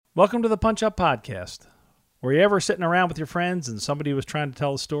Welcome to the Punch Up Podcast. Were you ever sitting around with your friends and somebody was trying to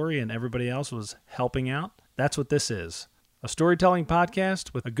tell a story and everybody else was helping out? That's what this is. A storytelling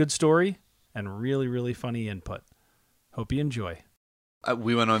podcast with a good story and really, really funny input. Hope you enjoy.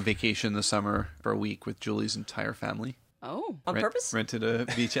 We went on vacation this summer for a week with Julie's entire family. Oh, on purpose? Rented a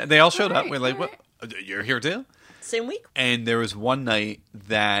beach. They all showed up. We're like, what? You're here too? Same week? And there was one night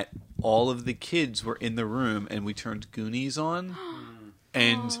that all of the kids were in the room and we turned Goonies on.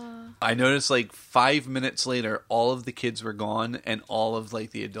 And I noticed like 5 minutes later, all of the kids were gone and all of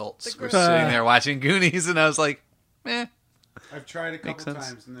like the adults were sitting there watching Goonies. And I was like, eh. I've tried a couple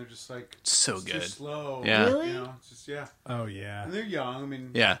times and they're just like, so it's good. Too slow. Yeah. Really? You know, it's just, yeah. Oh, yeah. And they're young. I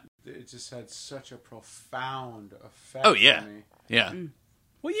mean, yeah. It just had such a profound effect Oh, yeah. on me. Yeah.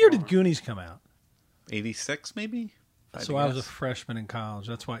 What year did Goonies come out? 86 maybe? So I was a freshman in college.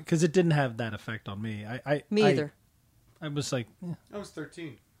 That's why. Because it didn't have that effect on me. Me either. I was like... I was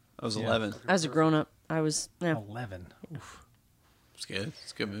 13. I was 11. I was a grown-up. I was... Yeah. 11. Oof. It's good.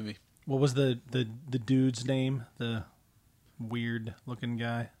 It's a good movie. What was the dude's name? The weird-looking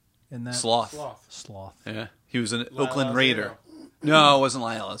guy in that? Sloth. Sloth. Yeah. He was an Lyle Oakland Alzado. Raider. No, it wasn't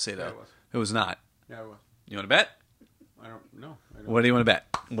Lyle Alzado. Yeah, it was. It was not. Yeah, it was. You want to bet? I don't know. What do you want to bet?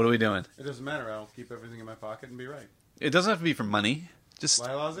 What are we doing? It doesn't matter. I'll keep everything in my pocket and be right. It doesn't have to be for money. Just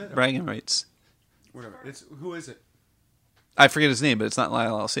Lyle Alzado? bragging rights. Whatever. Who is it? I forget his name, but it's not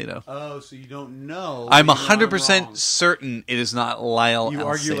Lyle Alzado. Oh, so you don't know. I'm but you know 100% wrong. certain it is not Lyle You Alzado.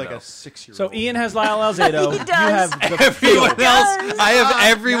 argue like a 6-year-old. So Ian has Lyle Alzado. He does. You have the Everyone field. else, I have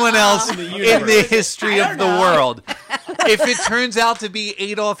everyone else in the history of the world. If it turns out to be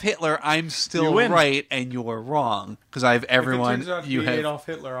Adolf Hitler, I'm still right and you're wrong because I have everyone. If it turns out to you be have Adolf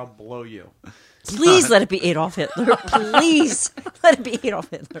Hitler, I'll blow you. Please let it be Adolf Hitler. Please let it be Adolf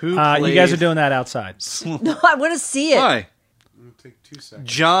Hitler. who You guys played- are doing that outside. No, I want to see it. Why? It'll take 2 seconds.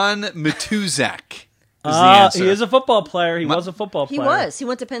 John Matuzak is the answer. He is a football player. He was a football He player. was. He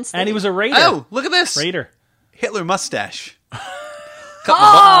went to Penn State. And he was a Raider. Oh, look at this. Raider. Hitler mustache. Cut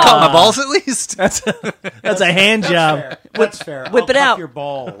my balls at least. That's a hand job. Fair. That's fair. whip I'll it cuff out. your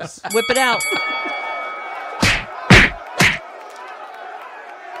balls. Whip it out.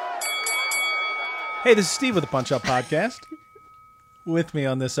 Hey, this is Steve with the Punch Up Podcast. With me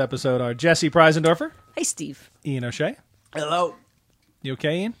on this episode are Jessie Preisendorfer, Hey, Steve. Eoin O'Shea. Hello. You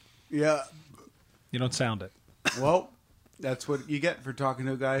okay, Ian? Yeah. You don't sound it. Well, that's what you get for talking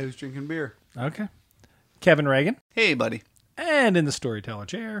to a guy who's drinking beer. Okay. Kevin Regan. Hey, buddy. And in the storyteller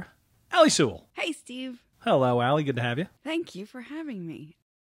chair, Alli Soowal. Hey, Steve. Hello, Alli. Good to have you. Thank you for having me.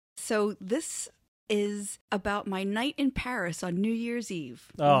 So this is about my night in Paris on New Year's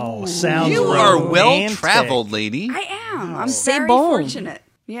Eve. Oh, sounds You are romantic. well-traveled, lady. I am. I'm C'est very bon. fortunate.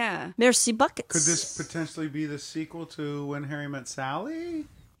 Yeah. Merci buckets. Could this potentially be the sequel to When Harry Met Sally?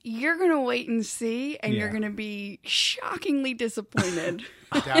 You're going to wait and see, and you're Yeah. going to be shockingly disappointed.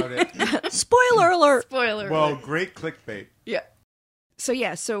 Doubt it. Spoiler alert. Spoiler Well, alert. great clickbait. Yeah.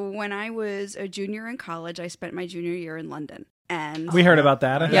 So when I was a junior in college, I spent my junior year in London. And We heard about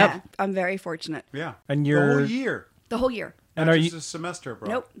that. yeah, I'm very fortunate. Yeah. And The you're whole year. The whole year. and Not are just you a semester, bro.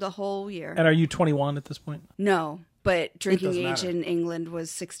 Nope, the whole year. and are you 21 at this point? No, but drinking doesn't age matter. in England was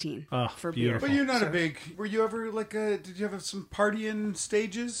 16 Oh, for beautiful. beer. But you're not a big... Were you ever like a... Did you have some partying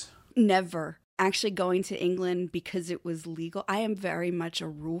stages? Never actually going to England because it was legal. I am very much a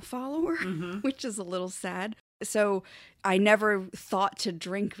rule follower, which is a little sad. So I never thought to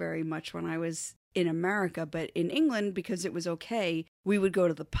drink very much when I was in America, but in England, because it was okay, we would go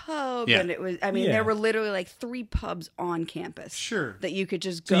to the pub, Yeah. and it was, I mean, Yeah. there were literally like 3 pubs on campus. Sure. That you could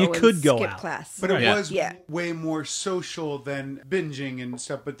just So go you and could go skip out. class. But it Yeah. was Yeah. way more social than binging and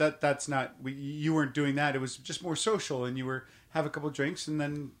stuff. But that's not... You weren't doing that. It was just more social, and you were... Have a couple drinks, and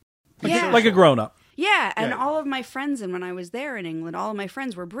then... Yeah. Like a grown-up. Yeah, and Yeah. all of my friends, and when I was there in England, all of my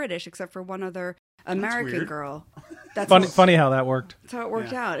friends were British except for one other American weird. girl. That's Funny how that worked. That's how it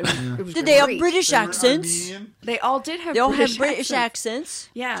worked Yeah. out. It was Did they have great. British They were accents? Armenian. They all did have They all British have British accents. accents.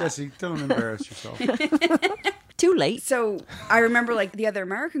 Yeah. Jesse, don't embarrass yourself. Too late. So I remember like the other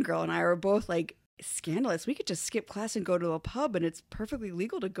American girl and I were both like scandalous. We could just skip class and go to a pub, and it's perfectly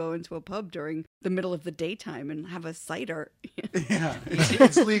legal to go into a pub during the middle of the daytime and have a cider. Yeah,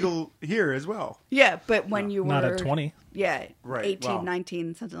 it's legal here as well. Yeah, but when you were Not at 20. yeah, Right, 18, well.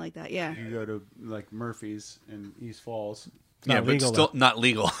 19, something like that. Yeah. You go to like Murphy's in East Falls. Yeah, Not but legal, still though. not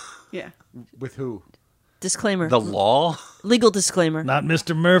legal. Yeah. With who? Disclaimer. The law? Legal disclaimer. Not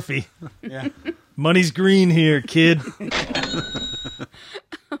Mr. Murphy. Yeah. Money's green here, kid.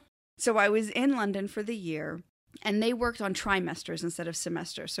 So I was in London for the year, and they worked on trimesters instead of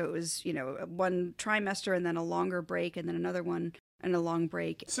semesters. So it was, you know, one trimester and then a longer break and then another one and a long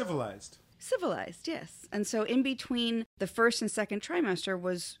break. Civilized. Civilized, yes. And so in between the first and second trimester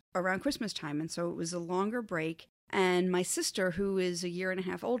was around Christmas time. And so it was a longer break. And my sister, who is a year and a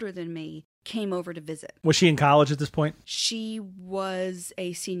half older than me, came over to visit. Was she in college at this point? She was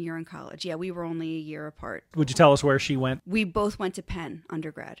a senior in college. Yeah, we were only a year apart. Would you tell us where she went? We both went to Penn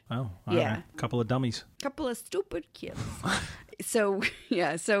undergrad. Oh, all Yeah. right. Couple of dummies. Couple of stupid kids. So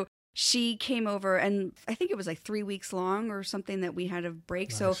she came over, and I think it was like 3 weeks long or something that we had a break.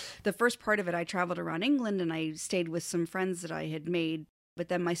 Nice. So the first part of it, I traveled around England and I stayed with some friends that I had made. But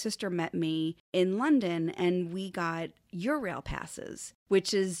then my sister met me in London and we got Eurail passes,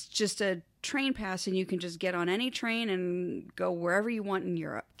 which is just a train pass and you can just get on any train and go wherever you want in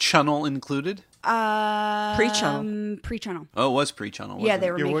Europe. Channel included? Pre-channel. Pre-channel. Oh, it was pre-channel. Yeah, wasn't they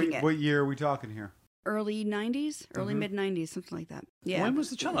it? were Yeah, making it. what year are we talking here? Early 90s? Early mid-90s, something like that. Yeah. When was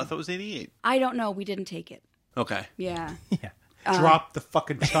the channel? I thought it was 88. I don't know. We didn't take it. Okay. Yeah. Yeah. Drop the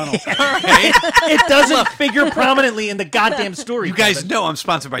fucking channel. It doesn't figure prominently in the goddamn story. You guys Kevin. know I'm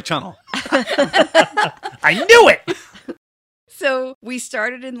sponsored by Channel. I knew it. So we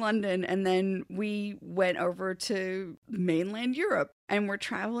started in London and then we went over to mainland Europe and we're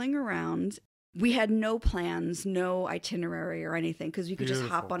traveling around. We had no plans, no itinerary or anything because we could just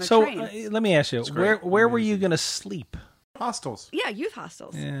hop on a So train. let me ask you, great. where were you going to sleep? Hostels. Yeah, youth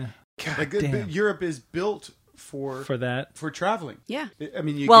hostels. Yeah. Like, damn. Europe is built for that. traveling. Yeah. I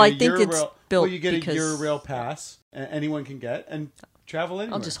mean, you Well, get I think it's built Well, you get because- a Eurail pass, anyone can get, and travel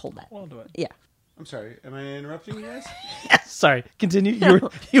anywhere. I'll just hold that. I'll do it. Yeah. I'm sorry, am I interrupting you guys? Sorry, continue.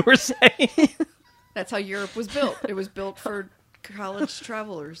 You were saying. That's how Europe was built. It was built for college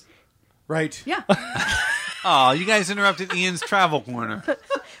travelers. Right. Yeah. Oh, you guys interrupted Ian's travel corner.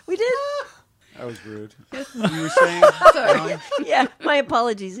 We did. That was rude. You were saying? Sorry. Yeah. My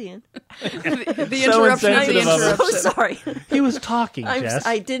apologies, Ian. The So interruption of the insensitive of us. I'm so interruption. sorry. He was talking, Jess.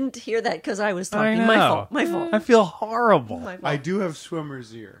 I didn't hear that because I was I talking. know. My fault. My fault. I feel horrible. My fault. I do have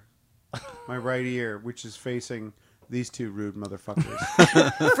swimmer's ear. My right ear, which is facing these two rude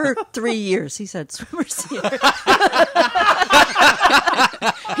motherfuckers. For 3 years, he said swimmer's ear.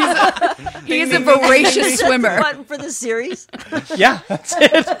 He's a voracious Is that the swimmer. button for the series. Yeah, that's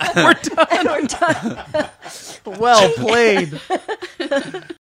it. We're done. And we're done. Well played.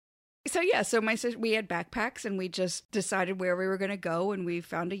 So my sister, we had backpacks and we just decided where we were going to go and we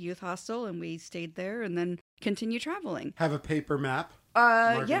found a youth hostel and we stayed there and then continued traveling. Have a paper map,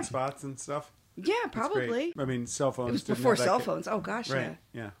 marking Yeah. spots and stuff. Yeah, That's probably. great. I mean, cell phones. It was didn't before have that cell ca- phones. Oh gosh, yeah. Right.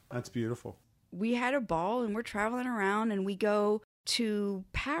 Yeah, that's beautiful. We had a ball and we're traveling around and we go to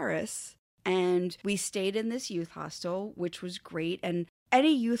Paris and we stayed in this youth hostel, which was great. And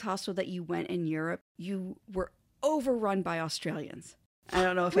any youth hostel that you went in Europe, you were overrun by Australians. I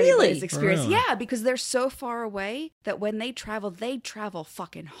don't know if Really? anybody's experienced. Really? Yeah, because they're so far away that when they travel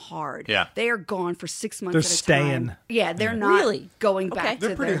fucking hard. Yeah. They are gone for 6 months They're at a staying. time. Yeah, they're not Really? going Okay. back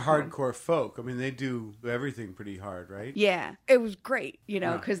They're to pretty their home. hardcore folk. I mean, they do everything pretty hard, right? Yeah, it was great,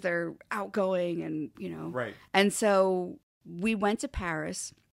 Yeah. because they're outgoing and, Right. And so we went to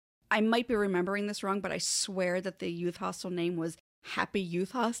Paris. I might be remembering this wrong, but I swear that the youth hostel name was Happy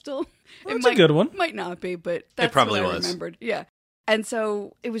Youth Hostel. That's a good one. Might not be, but that's probably what I was. remembered. Yeah. And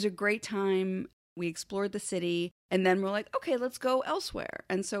so it was a great time. We explored the city and then we're like, okay, let's go elsewhere.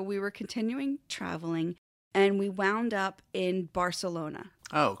 And so we were continuing traveling and we wound up in Barcelona.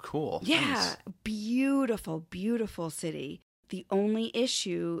 Oh, cool. Yeah, Nice. beautiful, beautiful city. The only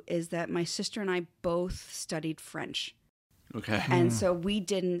issue is that my sister and I both studied French. Okay. And so we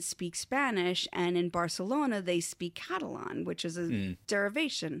didn't speak Spanish. And in Barcelona, they speak Catalan, which is a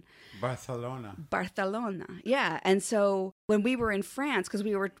derivation. Barcelona. Barcelona. Yeah. And so when we were in France, because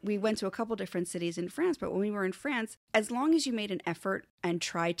we went to a couple different cities in France, but when we were in France, as long as you made an effort and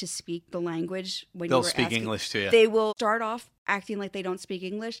tried to speak the language when They'll you were speak asking, English to you. they will start off acting like they don't speak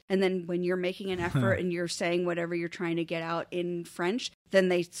English. And then when you're making an effort and you're saying whatever you're trying to get out in French, then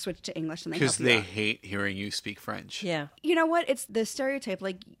they switch to English and they Because help you they out. hate hearing you speak French. Yeah. You know what? It's the stereotype.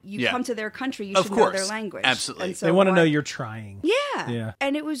 Like, you Yeah. come to their country, you Of should know their course. language. Absolutely. And so They want to why- know you're trying. Yeah. Yeah.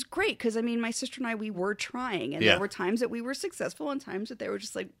 And it was great because, I mean, my sister and I, we were trying. And Yeah. there were times that we were successful and times that they were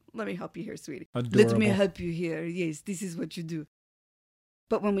just like, let me help you here, sweetie. Adorable. Let me help you here. Yes, this is what you do.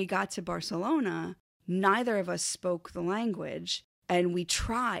 But when we got to Barcelona, neither of us spoke the language. And we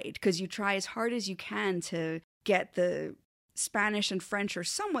tried, because you try as hard as you can to get the Spanish and French are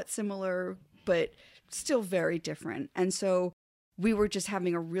somewhat similar, but still very different. And so we were just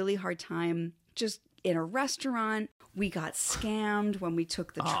having a really hard time just in a restaurant. We got scammed when we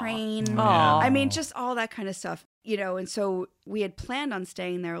took the train. Aw. I mean, just all that kind of stuff. And so we had planned on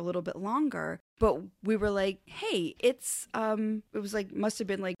staying there a little bit longer, but we were like, hey, it was like, must have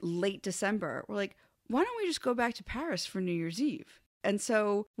been like late December. We're like, why don't we just go back to Paris for New Year's Eve? And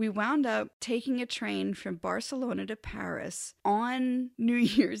so we wound up taking a train from Barcelona to Paris on New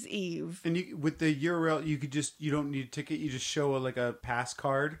Year's Eve. And with the URL, you don't need a ticket. You just show a pass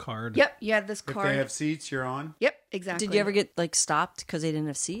card. Yep, you had this If card. they have seats, you're on. Yep, exactly. Did you ever get like stopped because they didn't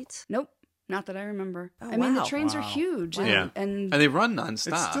have seats? Nope, not that I remember. Oh, I mean, the wow. trains are huge. Yeah. And And they run It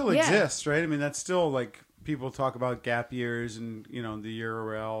nonstop. still Yeah. exists, right? I mean, that's still like people talk about gap years and the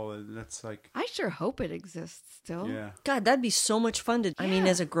URL, and that's like, I sure hope it exists still. yeah. God, that'd be so much fun to. I mean,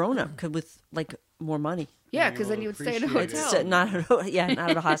 as a grown up, could with like more money. Yeah, because then you would stay in a appreciate it. hotel. It's not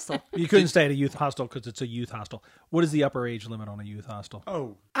at a hostel. You couldn't stay at a youth hostel because it's a youth hostel. What is the upper age limit on a youth hostel?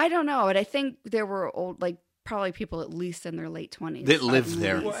 Oh, I don't know, but I think there were probably people at least in their late 20s. That live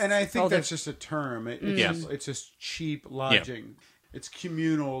there. well, and I think Oh, that's just a term. It's just cheap lodging. It's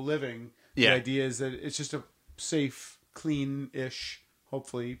communal living. Yeah. The idea is that it's just a safe, clean-ish,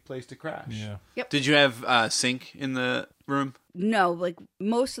 hopefully, place to crash. Yeah. Did you have sink in the room? No, like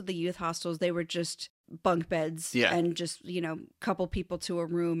most of the youth hostels, they were just bunk beds Yeah. and just, couple people to a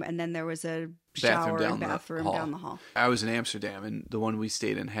room. And then there was a shower and bathroom down the hall. I was in Amsterdam, and the one we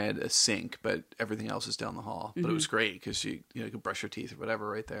stayed in had a sink, but everything else is down the hall. But it was great because you could brush your teeth or whatever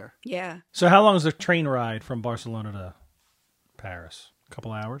right there. Yeah, So how long is the train ride from Barcelona to Paris? A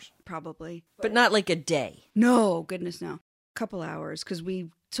couple hours? probably. But not like a day. No, goodness, no. Couple hours because we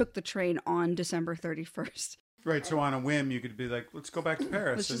took the train on December 31st. Right, so on a whim, you could be like, let's go back to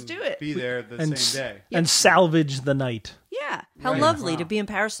Paris Let's just and do it. be there the And same day. And salvage the night. Yeah. How Right. lovely Wow. to be in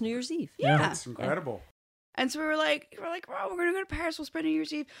Paris New Year's Eve. Yeah. That's incredible. And so we were like, oh, we're going to go to Paris. We'll spend New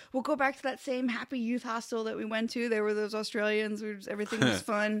Year's Eve. We'll go back to that same happy youth hostel that we went to. There were those Australians. Everything was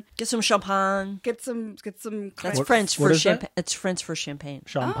fun. Get some champagne. Get some. That's What- French what for is that? champagne. It's French for champagne.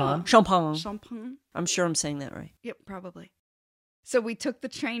 Champagne? Champagne. Champagne. I'm sure I'm saying that right. Yep, probably. So we took the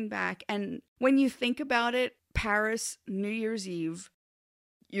train back. And when you think about it, Paris, New Year's Eve,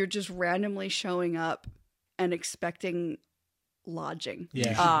 you're just randomly showing up and expecting lodging.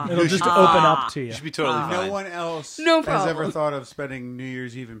 Yeah. It'll just open up to you. You should be totally fine. No one else No has problem. ever thought of spending New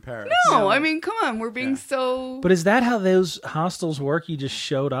Year's Eve in Paris. No, I mean, come on. We're being so... But is that how those hostels work? You just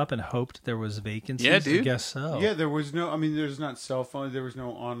showed up and hoped there was vacancies? Yeah, dude. I guess so. Yeah, there was no, there's not cell phone, there was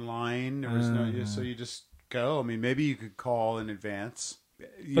no online, there was so you just go. I mean, maybe you could call in advance.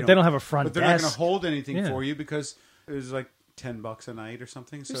 But they don't have a front But they're not going desk. to hold anything Yeah. for you because it was like $10 a night or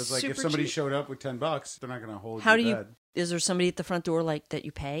something. So it's like if Super somebody cheap. showed up with $10, they're not going to hold How your do you? bed. Is there somebody at the front door like that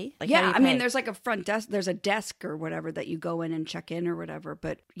you pay? Like, how do Yeah, you I mean, pay? there's like a front desk. There's a desk or whatever that you go in and check in or whatever.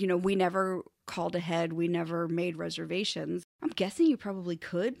 But, we never called ahead. We never made reservations. I'm guessing you probably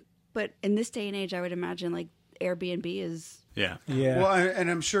could. But in this day and age, I would imagine like Airbnb is... Yeah. Yeah. Well,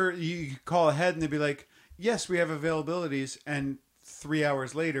 and I'm sure you could call ahead and they'd be like, yes, we have availabilities. And 3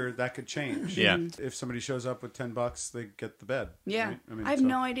 hours later, that could change. Yeah. If somebody shows up with $10, they get the bed. Yeah. Right? I have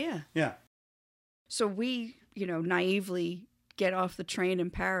no idea. Yeah. So we, naively get off the train in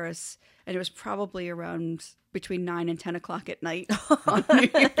Paris, and it was probably around between 9 and 10 o'clock at night on New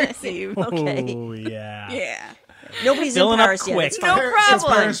Year's Eve. Okay. Oh, yeah. Yeah. Nobody's Filling in up Paris yet. quick. It's No fine.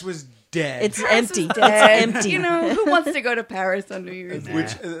 problem. Paris was dead. It's Paris empty. is It's dead. empty. Who wants to go to Paris on New Year's Eve?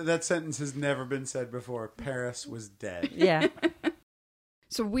 Which that sentence has never been said before. Paris was dead. Yeah.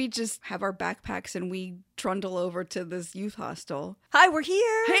 So we just have our backpacks and we trundle over to this youth hostel. Hi, we're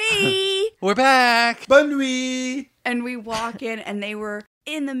here. Hey! We're back. Bonne nuit. And we walk in and they were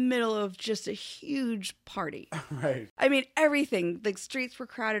in the middle of just a huge party. Right. I mean, everything. The streets were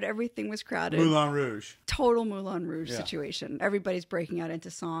crowded. Everything was crowded. Moulin Rouge. Total Moulin Rouge Yeah. situation. Everybody's breaking out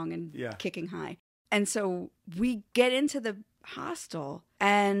into song and Yeah. kicking high. And so we get into the hostel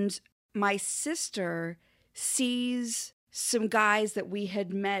and my sister sees some guys that we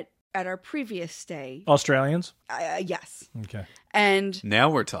had met at our previous stay. Australians? Yes. Okay. And Now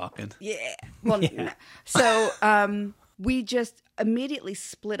we're talking. yeah. Well, no. So we just immediately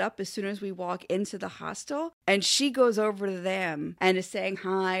split up as soon as we walk into the hostel. And she goes over to them and is saying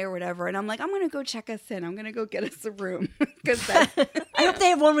hi or whatever. And I'm like, I'm going to go check us in. I'm going to go get us a room. Because I hope they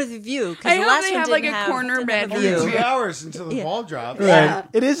have one with a view. 'cause I the hope last they one have, like, didn't a corner didn't have a bedroom. view. 3 hours until the ball drops. Right. Yeah.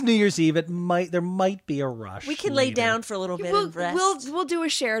 It is New Year's Eve. There might be a rush. We can lay later. down for a little bit and rest. We'll do a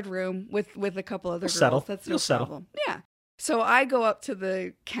shared room with a couple other girls. settle. That's no You'll settle. problem. Yeah. So I go up to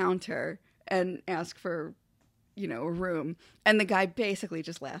the counter and ask for, a room, and the guy basically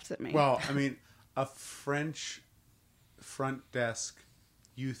just laughs at me. Well, I mean, a French front desk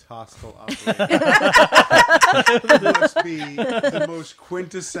youth hostel operator. He must be the most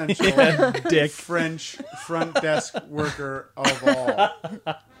quintessential Dick. French front desk worker of all.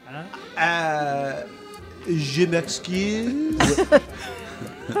 Je m'excuse.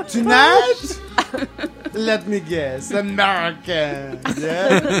 Tonight, let me guess, American.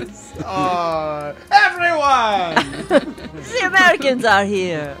 Yes. Oh, everyone. The Americans are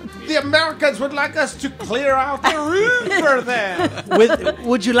here. The Americans would like us to clear out the room for them.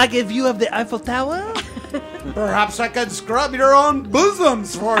 Would you like a view of the Eiffel Tower? Perhaps I can scrub your own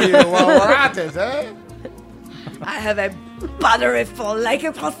bosoms for you while we're at it, eh? I have a buttery full like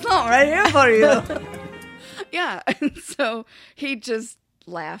a croissant right here for you. Yeah, and so he just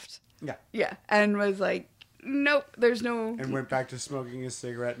laughed. Yeah, and was like, nope, there's no... And went back to smoking a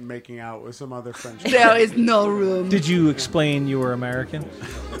cigarette and making out with some other French There is no room. Did you explain you were American?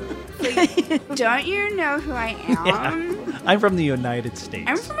 Don't you know who I am? I'm from the United States.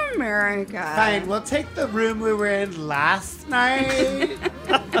 I'm from America. Fine, we'll take the room we were in last night.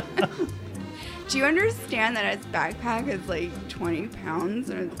 Do you understand that his backpack is like 20 pounds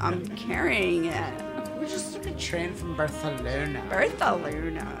and I'm carrying it? We just took a train from Barcelona.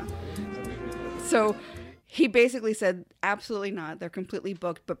 Barcelona. So he basically said, absolutely not. They're completely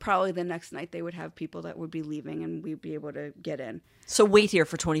booked, but probably the next night they would have people that would be leaving and we'd be able to get in. So wait here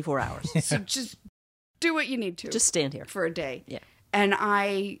for 24 hours. So just do what you need to. Just stand here. For a day. Yeah. And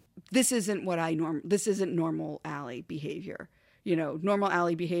this isn't this isn't normal Alli behavior. You know, normal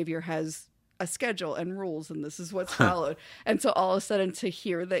Alli behavior has a schedule and rules, and this is what's followed. And so all of a sudden to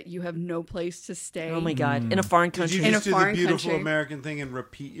hear that you have no place to stay. Oh my God. In a foreign Did country. you In just a do the foreign beautiful country. American thing and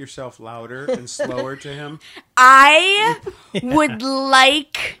repeat yourself louder and slower to him? I would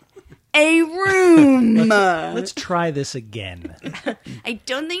like a room. Let's try this again. I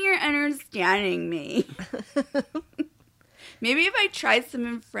don't think you're understanding me. Maybe if I tried some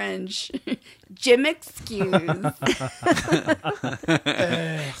in French. Je m'excuse.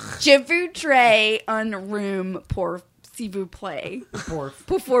 Je voudrais un room pour s'il vous plaît. Pour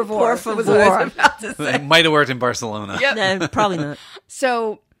favor. Por was what I was about to say. It might have worked in Barcelona. Yep. No, probably not.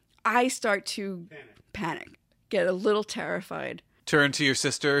 So I start to panic, get a little terrified. Turn to your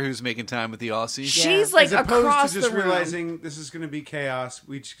sister who's making time with the Aussies. She's like As opposed across to just the room. realizing this is going to be chaos,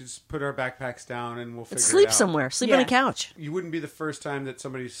 we just put our backpacks down and we'll figure it Sleep out. somewhere. Sleep on Yeah. a couch. You wouldn't be the first time that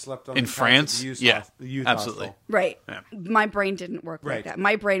somebody slept on In the couch France? at the youth Yeah, the youth absolutely. hostel. Right. Yeah. My brain didn't work Right. like that.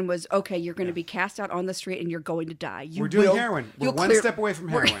 My brain was, okay, you're going to be cast out on the street and you're going to die. You We're doing will- heroin. We're you'll one clear- step away from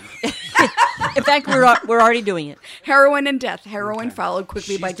heroin. In fact, we're already doing it. Heroin and death. Heroin followed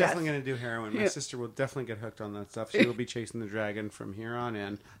quickly She's by death. definitely going to do heroin. My sister will definitely get hooked on that stuff. She will be chasing the dragon from here on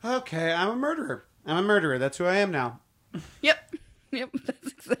in. Okay, I'm a murderer. That's who I am now. Yep.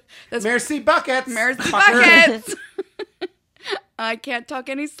 That's Merci buckets. Mercy fucker. buckets. I can't talk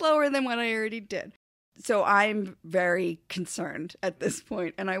any slower than what I already did. So I'm very concerned at this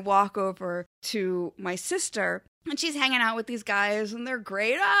point, and I walk over to my sister, and she's hanging out with these guys, and they're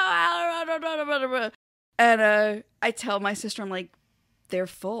great. And I tell my sister, I'm like, they're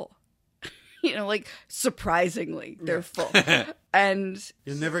full. You know, like, surprisingly, they're full. And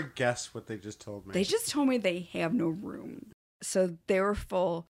You'll never guess what they just told me. they just told me they have no room. So they were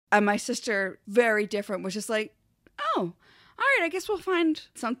full. And my sister, very different, was just like, oh, all right, I guess we'll find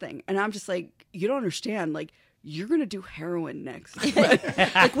something. And I'm just like, you don't understand. Like, you're going to do heroin next.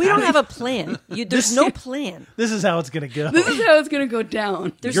 Like, we don't have a plan. There's no plan. This is how it's going to go. This is how it's going to go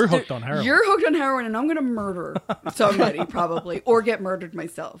down. You're hooked on heroin. You're hooked on heroin, and I'm going to murder somebody, probably, or get murdered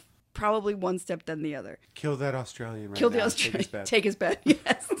myself. Probably one step, then the other. Kill that Australian right Kill now. the Take his Australian. bed. Take his bed.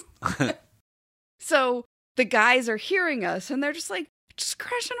 Yes. So the guys are hearing us, and they're just like, just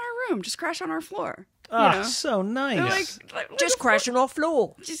crash in our room. Just crash on our floor. Ah, know? so nice. They're like Just crashing off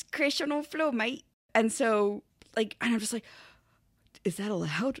floor. Just crash on our floor, mate. And so, like, and I'm just like, is that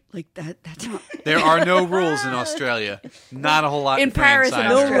allowed? Like, that's not... There are no rules in Australia. Not a whole lot In in France. Paris and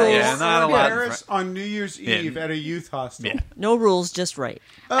either. Australia. Yeah, not a lot. in Paris Fran- on New Year's Eve at a youth hostel. Yeah. No rules, just right.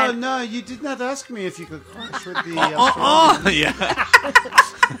 Oh, no, you did not ask me if you could crash with the Australian. Oh, yeah.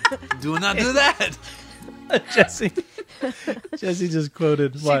 Do not do that. Jesse just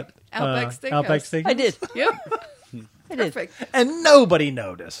quoted what? Outback Steakhouse. Outback Steakhouse. I did. Yep. I did. Perfect. And nobody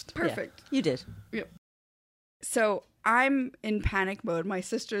noticed. Perfect. You did. Yep. So I'm in panic mode. My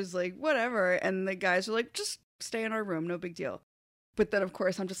sister's like, whatever. And the guys are like, just stay in our room. No big deal. But then, of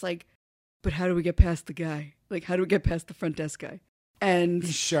course, I'm just like, but how do we get past the guy? Like, how do we get past the front desk guy? And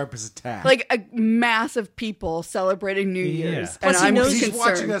He's sharp as a tack. like a mass of people celebrating New Yeah. Year's. Plus And he I'm knows he's concerned.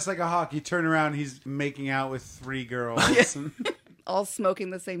 watching us like a hawk. You turn around, he's making out with 3 girls. And all smoking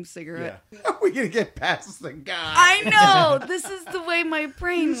the same cigarette. Yeah. How are we going to get past the guy? I know. This is the way my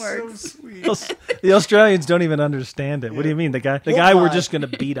brain So works. sweet. The Australians don't even understand it. What do you mean? The guy we're just going to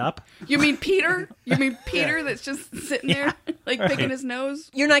beat up? You mean Peter? You mean Peter that's just sitting there, like picking his nose?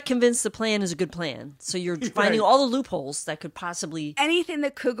 You're not convinced the plan is a good plan, so you're finding all the loopholes that could possibly. Anything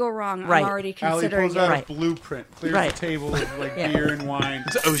that could go wrong, Right. I'm already Allie considering pulls out it. Right. a blueprint, clears Right. the table with like beer and wine.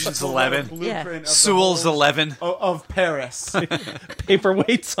 It's Ocean's Pulls out a 11. blueprint of the Sewell's whole- 11. of Paris.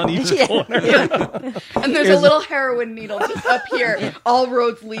 Paperweights on each Yeah. corner. And there's a little heroin needle just up here. All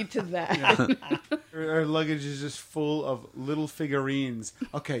roads lead to that. Our luggage is just full of little figurines.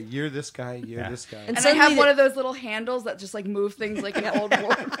 Okay, you're this guy. You're this guy. And I suddenly have the- one of those little handles that just like move things like in old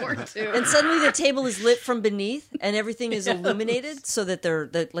World War II. And suddenly the table is lit from beneath, and everything is illuminated, so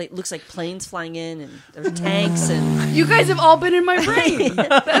that like looks like planes flying in, and there's tanks, and You guys have all been in my brain.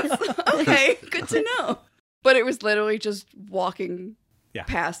 That's okay. Good to know. But it was literally just walking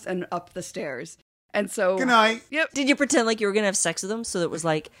past and up the stairs. And so Good night. Yep. did you pretend like you were gonna have sex with them? So it was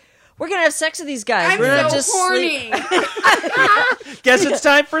like, we're gonna have sex with these guys. I'm We're not so just horny. Guess it's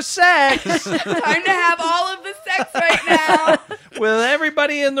time for sex Time to have all of the sex right now. with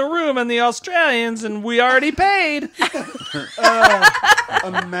everybody in the room and the Australians, and we already paid.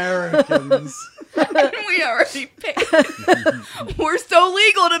 Americans. We already paid. We're so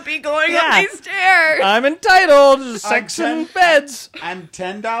legal to be going up Yeah. these stairs. I'm entitled to sex I'm and beds I'm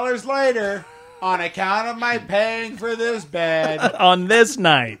 $10 later on account of my paying for this bed. on this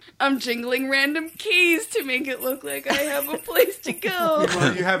night. I'm jingling random keys to make it look like I have a place to go.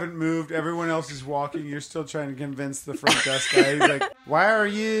 Well, you haven't moved. Everyone else is walking. You're still trying to convince the front desk guy. He's like, why are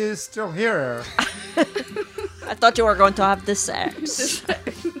you still here? I thought you were going to have the sex.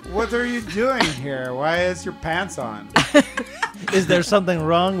 What are you doing here? Why is your pants on? Is there something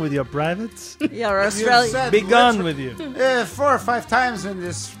wrong with your privates? Yeah, or You've Australia. said Be gone with you. 4 or 5 times in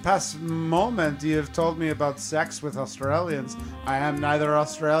this past moment you have told me about sex with Australians. I am neither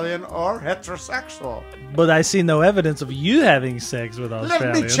Australian or heterosexual. But I see no evidence of you having sex with Let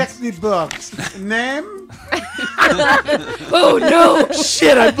Australians. me check the books. Name? Oh no!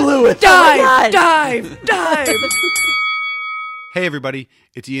 Shit, I blew it. Dive! Dive! Dive! Hey everybody,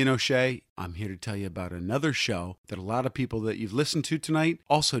 it's Eoin O'Shea. I'm here to tell you about another show that a lot of people that you've listened to tonight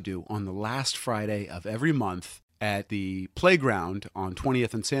also do on the last Friday of every month at the Playground on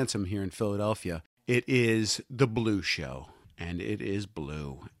 20th and Sansom here in Philadelphia. It is The Blue Show, and it is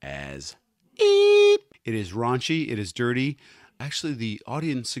blue as eep. It is raunchy, it is dirty. Actually, the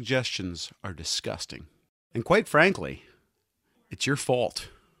audience suggestions are disgusting. And quite frankly, it's your fault.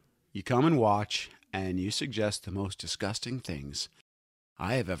 You come and watch, and you suggest the most disgusting things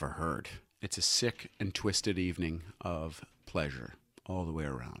I have ever heard. It's a sick and twisted evening of pleasure all the way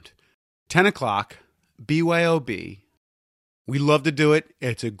around. 10 o'clock, BYOB. We love to do it.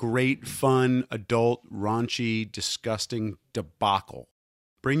 It's a great, fun, adult, raunchy, disgusting debacle.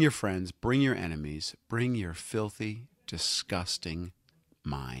 Bring your friends, bring your enemies, bring your filthy, disgusting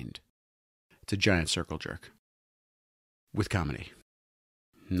mind. It's a giant circle jerk with comedy,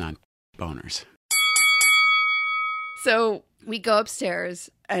 not boners. So we go upstairs,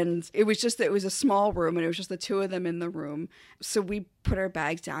 and it was a small room, and it was just the two of them in the room. So we put our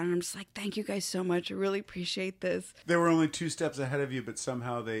bags down, and I'm just like, thank you guys so much. I really appreciate this. They were only 2 steps ahead of you, but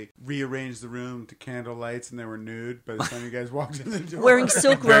somehow they rearranged the room to candle lights, and they were nude by the time you guys walked in the door. Wearing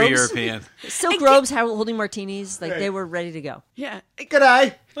silk Very robes. European. Silk robes, holding martinis. Like, they were ready to go. Yeah. Good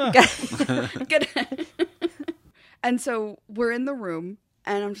eye. Good. And so we're in the room,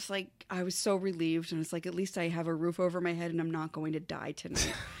 and I'm just like, I was so relieved, and it's like, at least I have a roof over my head, and I'm not going to die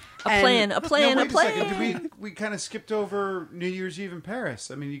tonight. A plan. Wait a second. Did we kind of skipped over New Year's Eve in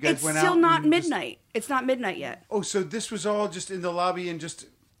Paris? I mean, you guys It's went out. still not and midnight. It's not midnight yet. Oh, so this was all just in the lobby and just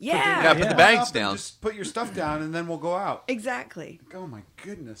Yeah. Put the bags down. Just put your stuff down, and then we'll go out. Exactly. Oh my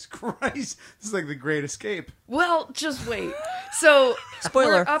goodness Christ! This is like the Great Escape. Well, just wait. So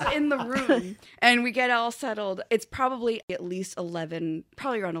Spoiler. we're up in the room, and we get all settled. It's probably at least 11,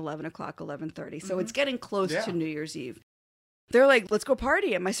 probably around 11 o'clock, 11:30. So it's getting close Yeah. to New Year's Eve. They're like, let's go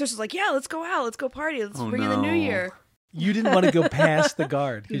party. And my sister's like, yeah, let's go out. Let's go party. Let's bring in the new year. You didn't want to go past the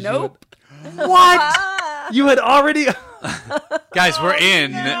guard. 'Cause Nope. What? You had already... Guys, we're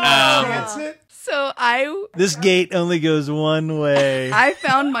in. That's it. So This gate only goes one way. I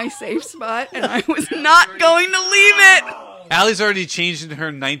found my safe spot, and I was not going to leave it. Allie's already changed into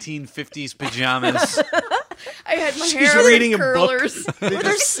her 1950s pajamas. I had my She's hair reading in a book. curlers.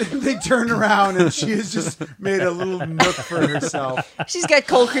 They turn around and she has just made a little nook for herself. She's got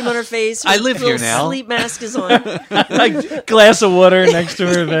cold cream on her face. I her live here little now. Sleep mask is on. Like glass of water next to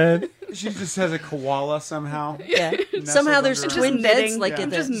her bed. She just has a koala somehow. Yeah. Nestled Somehow there's under her- twin Just beds knitting. like Yeah. in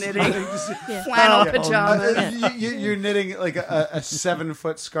the Just knitting. Yeah. Flannel Yeah. pajamas. You're knitting like a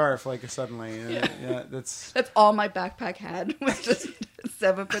 7-foot scarf, like suddenly. Yeah, that's. That's all my backpack had was just a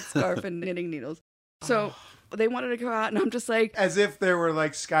 7-foot scarf and knitting needles. So they wanted to go out, and I'm just like, As if there were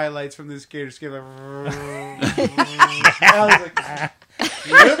like skylights from the skater skate. Like, I was like,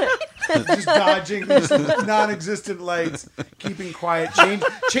 yep. Just dodging these non-existent lights, keeping quiet,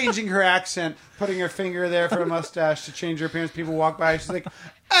 changing her accent, putting her finger there for a mustache to change her appearance. People walk by, she's like,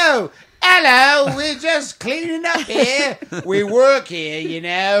 "Oh, hello, we're just cleaning up here. We work here, you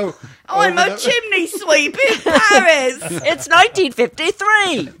know." I'm a chimney sweep in Paris. It's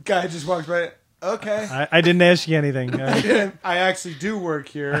 1953. Guy just walks by. Okay. I didn't ask you anything. I actually do work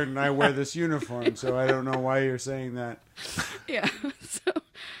here, and I wear this uniform, so I don't know why you're saying that. Yeah.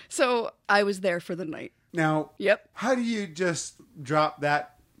 So I was there for the night. Now, Yep. how do you just drop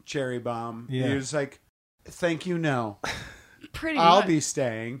that cherry bomb? Yeah. You're just like, thank you, no. Pretty I'll much. be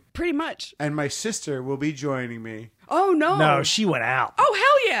staying, Pretty much. and my sister will be joining me. Oh, no. No, she went out. Oh,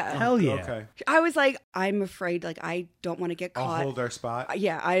 hell yeah. Hell yeah. Okay. I was like, I'm afraid, like, I don't want to get I'll caught. hold our spot.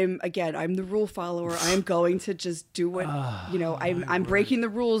 Yeah, I'm the rule follower. I'm going to just do what, I'm breaking the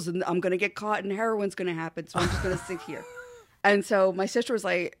rules and I'm going to get caught and heroin's going to happen. So I'm just going to sit here. And so my sister was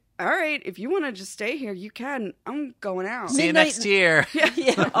like, all right, if you want to just stay here, you can. I'm going out. See you next year.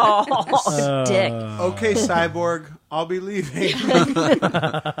 Yeah. Oh, dick. Okay, Cyborg, I'll be leaving.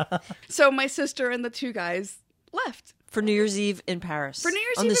 So my sister and the two guys left. For New Year's Eve in Paris. For New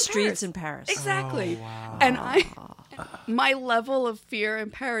Year's on Eve the in streets Paris. in Paris. Exactly. And my level of fear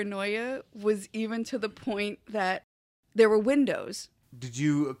and paranoia was even to the point that there were windows. Did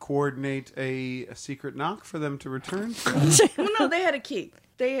you coordinate a secret knock for them to return? Well, no, they had a key.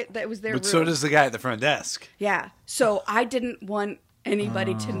 That was their But room. so does the guy at the front desk. Yeah. So I didn't want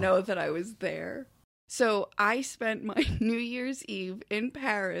anybody to know that I was there. So I spent my New Year's Eve in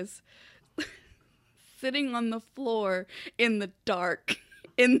Paris sitting on the floor in the dark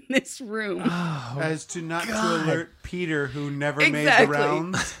in this room. As to not to alert Peter, who never made Exactly. the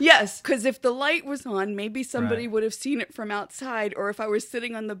rounds. Yes, because if the light was on, maybe somebody Right. would have seen it from outside, or if I was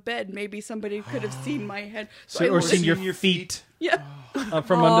sitting on the bed, maybe somebody could have seen my head. So, I or looked- seen your your feet Yeah.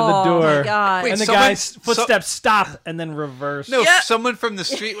 from under the door. Oh, my God. Wait, And the someone- guy's footsteps stop and then reverse. No, Yeah. someone from the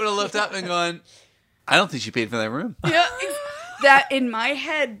street would have looked up and gone, I don't think she paid for that room. Yeah. That in my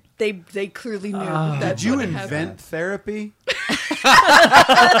head, they clearly knew. That's Did you what had invent happened. therapy?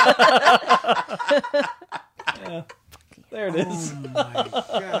 There it is.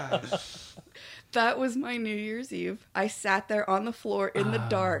 Gosh. That was my New Year's Eve. I sat there on the floor in the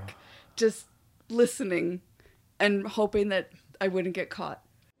dark, just listening and hoping that I wouldn't get caught.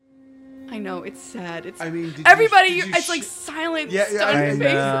 I know, it's sad. It's I mean, did everybody. you It's like silent, Yeah, stunned I I faces.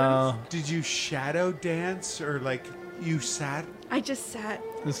 know. Did you shadow dance or like you sat? I just sat.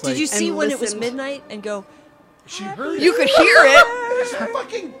 It's Did like, you see and when it was listened. midnight and go, She heard You could hear it. It's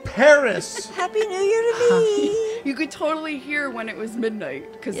fucking Paris. Happy New Year to me? You could totally hear when it was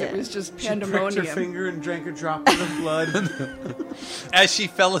midnight because it Yeah. was just She pricked her pandemonium. finger and drank a drop of the blood. As she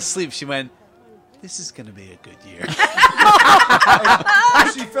fell asleep, she went, this is going to be a good year.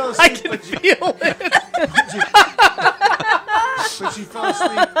 She fell asleep, but she, feel it. but she fell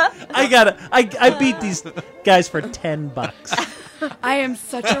asleep. I beat these guys for $10. I am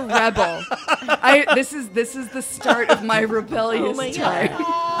such a rebel. This is the start of my rebellious Oh my time.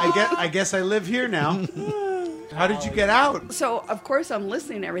 God. I guess I live here now. How did you get out? So of course I'm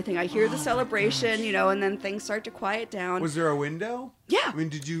listening to everything. I hear the celebration, and then things start to quiet down. Was there a window? Yeah. I mean,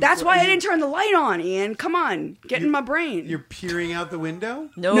 did you? That's why I you- didn't turn the light on, Ian. Come on, get in my brain. You're peering out the window.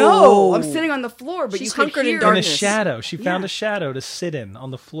 No, I'm sitting on the floor, but She's you could hunkered in hear In a darkness. shadow. She found Yeah. a shadow to sit in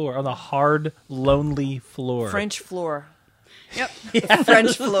on the floor, on the hard, lonely floor. French floor. Yep, the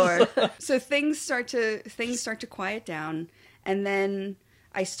French floor. So things start to quiet down, and then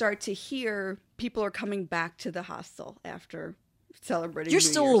I start to hear people are coming back to the hostel after celebrating. You're New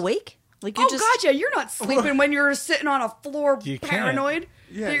still Year's. awake? Like you're Oh, just gotcha. You're not sleeping when you're sitting on a floor You can't. paranoid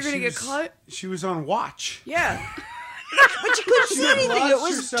that you're going to she get was- caught. She was on watch. Yeah. But you couldn't see anything. It Lodged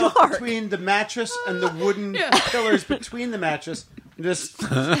was herself dark. between the mattress and the wooden pillars between the mattress. Just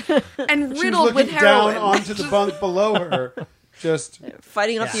And she was riddled with looking down heroin. onto the bunk below her. Just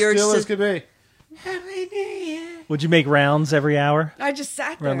Fighting off the urge still as to... could be. Would you make rounds every hour? I just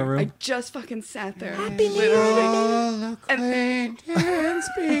sat there. Around the room? I just fucking sat there. Happy New Literally. All acquaintance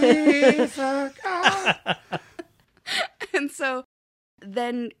be forgot. And so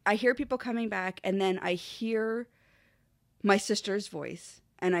then I hear people coming back, and then I hear my sister's voice,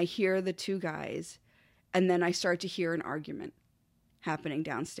 and I hear the two guys, and then I start to hear an argument happening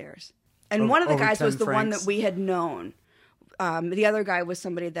downstairs. And one of the Over guys 10 was the one francs? that we had known. The other guy was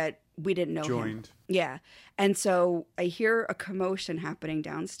somebody that we didn't know him. Joined. Yeah. And so I hear a commotion happening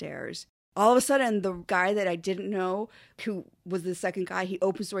downstairs. All of a sudden, the guy that I didn't know, who was the second guy, he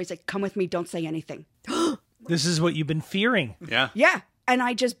opens the door. He's like, come with me. Don't say anything. This is what you've been fearing. Yeah. Yeah. And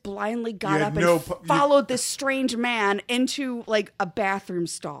I just blindly got You up had and no followed this strange man into like a bathroom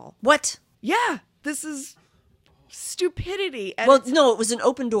stall. What? Yeah. This is stupidity. And Well, it's- no, it was an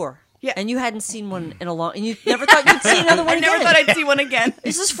open door. Yeah. And you hadn't seen one in a long... And you never thought you'd see another one I never again. thought I'd see one again.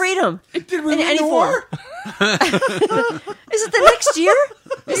 This is freedom. Did we In win any the form. war? Is it the next year?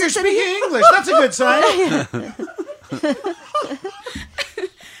 You're speaking English. That's a good sign.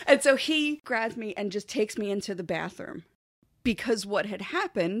 And so he grabs me and just takes me into the bathroom. Because what had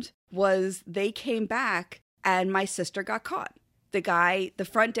happened was they came back and my sister got caught. The guy, the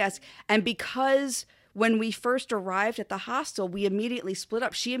front desk. And because when we first arrived at the hostel, we immediately split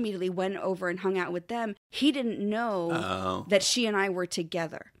up. She immediately went over and hung out with them. He didn't know that she and I were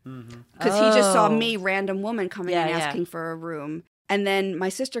together. Because he just saw me, random woman, coming Yeah, and yeah. asking for a room. And then my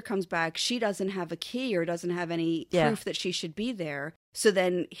sister comes back. She doesn't have a key or doesn't have any proof that she should be there. So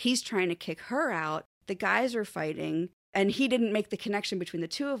then he's trying to kick her out. The guys are fighting. And he didn't make the connection between the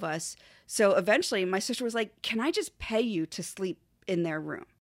two of us. So eventually my sister was like, can I just pay you to sleep in their room?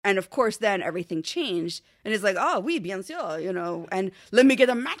 And of course, then everything changed. And it's like, oh, oui, bien sûr, you know, and let me get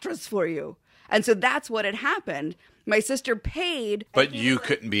a mattress for you. And so that's what had happened. My sister paid. But you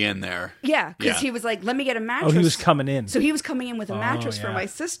couldn't be in there. Yeah, because Yeah. he was like, let me get a mattress. Oh, he was coming in. So he was coming in with a mattress for yeah. my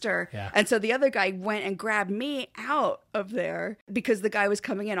sister. Yeah. And so the other guy went and grabbed me out of there because the guy was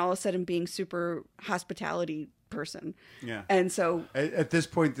coming in all of a sudden being super hospitality person. Yeah. And so At this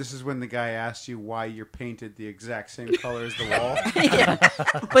point, this is when the guy asks you why you're painted the exact same color as the wall.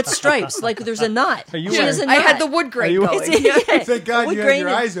 But stripes, like there's a knot. Are you She wearing- has a I had knot. the wood grain you- going. Thank God Wood you had grain your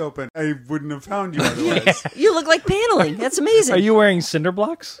and- eyes open. I wouldn't have found you otherwise. You look like paneling. That's amazing. Are you wearing cinder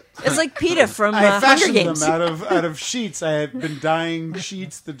blocks? It's like PETA from I Hunger fashioned Games. them out of sheets. I had been dyeing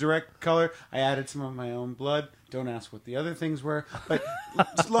sheets the direct color. I added some of my own blood. Don't ask what the other things were. But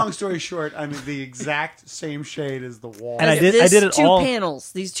long story short, I'm the exact same shade as the wall. And I did it two all.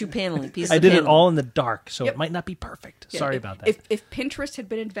 panels. These two paneling pieces. I of did it paneling. all in the dark, so Yep. it might not be perfect. Yeah, Sorry if- about that. If Pinterest had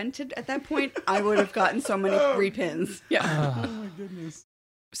been invented at that point, I would have gotten so many repins. Yeah. Oh my goodness.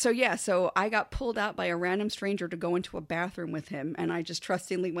 So I got pulled out by a random stranger to go into a bathroom with him, and I just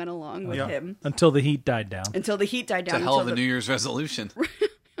trustingly went along with Yeah. him Until the heat died down. until the heat died It's down. a hell of a until New Year's resolution.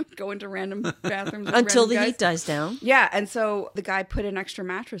 go into random bathrooms with Until random the guys. heat dies down. Yeah, and so the guy put an extra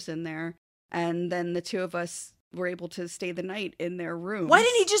mattress in there, and then the two of us were able to stay the night in their room. Why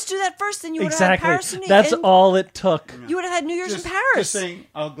didn't he just do that first? Then you would have Exactly. had Paris. That's and all it took. You would have had New Year's Just, in Paris. just saying,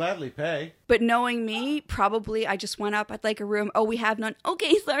 I'll gladly pay. But knowing me, probably I just went up at like a room. Oh, we have none.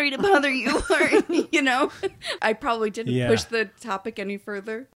 Okay, sorry to bother you. You know, I probably didn't Yeah. push the topic any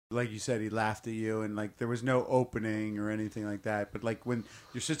further. Like you said, he laughed at you, and like there was no opening or anything like that. But like when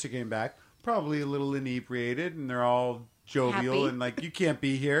your sister came back, probably a little inebriated, and they're all jovial Happy. and like, you can't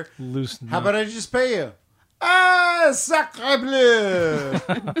be here. Loose. How about I just pay you? Ah, sacre bleu!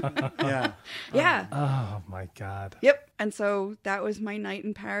 Yeah. Yeah. Oh my God. Yep. And so that was my night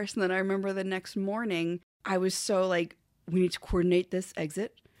in Paris. And then I remember the next morning, I was so like, we need to coordinate this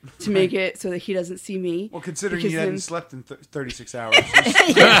exit to make it so that he doesn't see me. Well, considering Because you hadn't then- slept in 36 hours,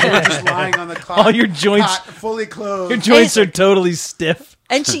 you were just lying on the cot. All your joints- cot, fully clothed. Your joints are totally stiff.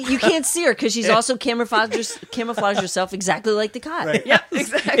 And you can't see her because she's also camouflaged herself exactly like the cot. Right. Yep,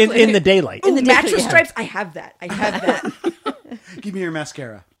 exactly. In the daylight. Ooh, the mattress daylight, yeah. stripes. I have that. I have that. Give me your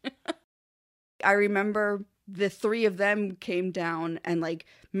mascara. I remember the three of them came down and like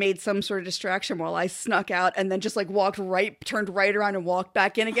made some sort of distraction while I snuck out and then just like turned right around and walked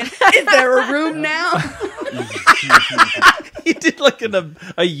back in again. Is there a room now? He did like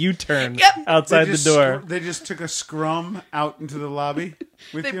a U-turn Yep. outside the door. They just took a scrum out into the lobby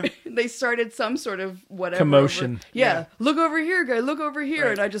with you. They started some sort of whatever. Commotion. Yeah. Look over here, guy. Look over here.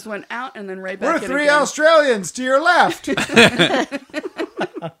 Right. And I just went out and then right We're back in three again. Australians to your left.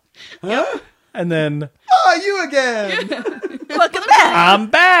 And then, Oh, you again. Welcome back. I'm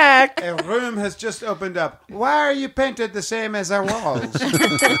back. A room has just opened up. Why are you painted the same as our walls?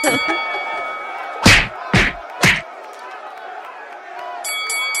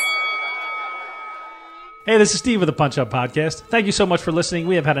 Hey, this is Steve with the Punch Up Podcast. Thank you so much for listening.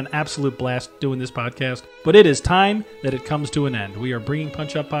 We have had an absolute blast doing this podcast, but it is time that it comes to an end. We are bringing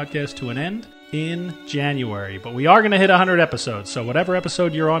Punch Up Podcast to an end in January, but we are going to hit 100 episodes. So whatever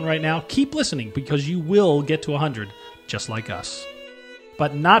episode you're on right now, keep listening because you will get to 100 just like us.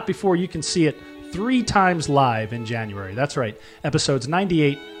 But not before you can see it 3 times live in January. That's right. Episodes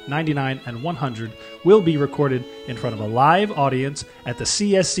 98, 99, and 100 will be recorded in front of a live audience at the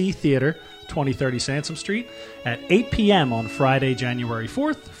CSC Theater, 2030 Sansom Street, at 8 p.m. on Friday, January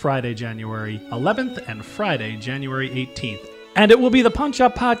 4th, Friday, January 11th, and Friday, January 18th. And it will be the Punch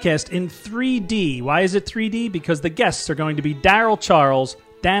Up Podcast in 3D. Why is it 3D? Because the guests are going to be Daryl Charles,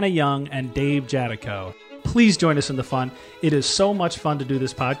 Dana Young, and Dave Jadico. Please join us in the fun. It is so much fun to do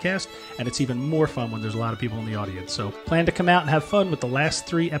this podcast, and it's even more fun when there's a lot of people in the audience. So plan to come out and have fun with the last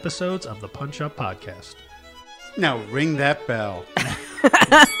 3 episodes of the Punch Up Podcast. Now ring that bell.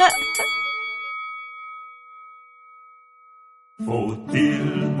 Faut-il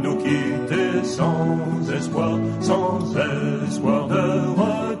nous quitter sans espoir de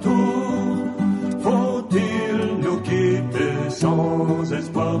retour? Faut-il nous quitter sans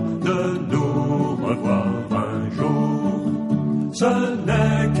espoir de nous revoir un jour? Ce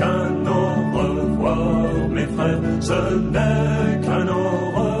n'est qu'un au revoir, mes frères, ce n'est qu'un au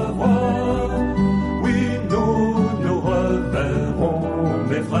revoir. Oui, nous nous reverrons,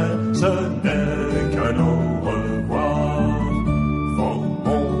 mes frères, ce n'est qu'un au revoir.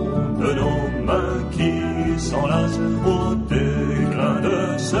 Formons de nos mains qui s'enlacent au déclin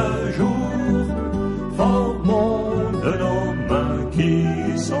de ce jour. Formons de nos mains qui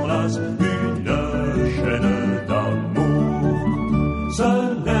s'enlacent une chaîne d'amour. Ce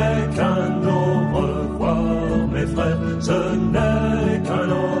n'est qu'un au revoir, mes frères, ce n'est qu'un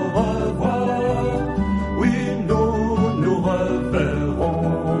au revoir. Oui, nous nous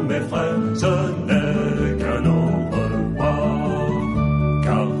reverrons, mes frères, ce n'est qu'un au revoir.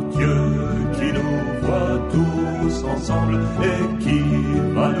 Car Dieu qui nous voit tous ensemble et qui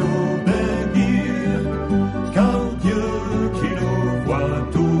va nous bénir, car Dieu qui nous voit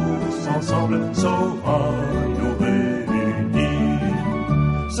tous ensemble saura nous